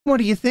What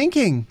are you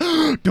thinking?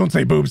 Don't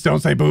say boobs, don't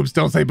say boobs,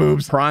 don't say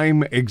boobs.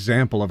 Prime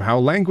example of how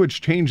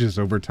language changes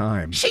over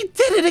time. She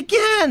did it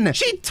again!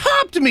 She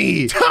topped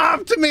me!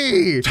 Topped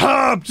me!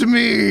 Topped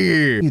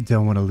me! You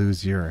don't want to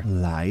lose your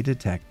lie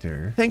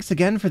detector. Thanks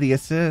again for the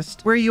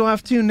assist. Where are you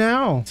off to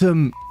now?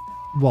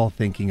 While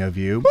thinking of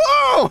you.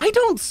 Oh, I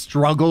don't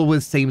struggle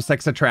with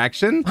same-sex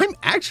attraction. I'm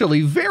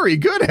actually very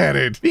good at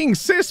it. Being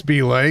cis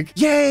be like,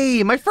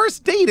 yay, my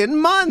first date in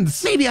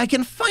months. Maybe I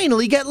can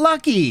finally get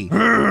lucky.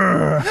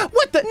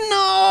 What the?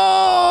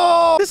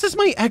 No! This is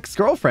my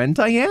ex-girlfriend,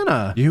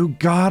 Diana. You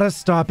gotta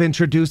stop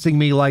introducing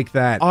me like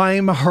that.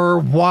 I'm her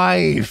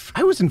wife.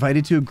 I was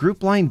invited to a group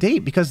blind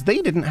date because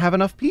they didn't have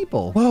enough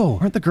people. Whoa,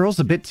 aren't the girls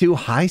a bit too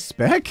high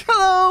spec?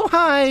 Hello,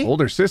 hi.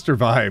 Older sister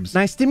vibes.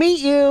 Nice to meet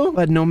you.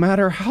 But no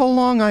matter how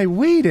long I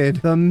waited,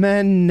 the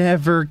men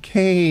never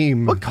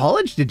came. What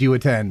college did you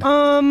attend?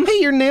 Hey,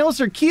 your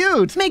nails are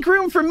cute. Make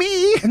room for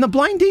me. And the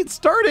blind date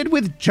started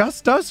with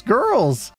just us girls.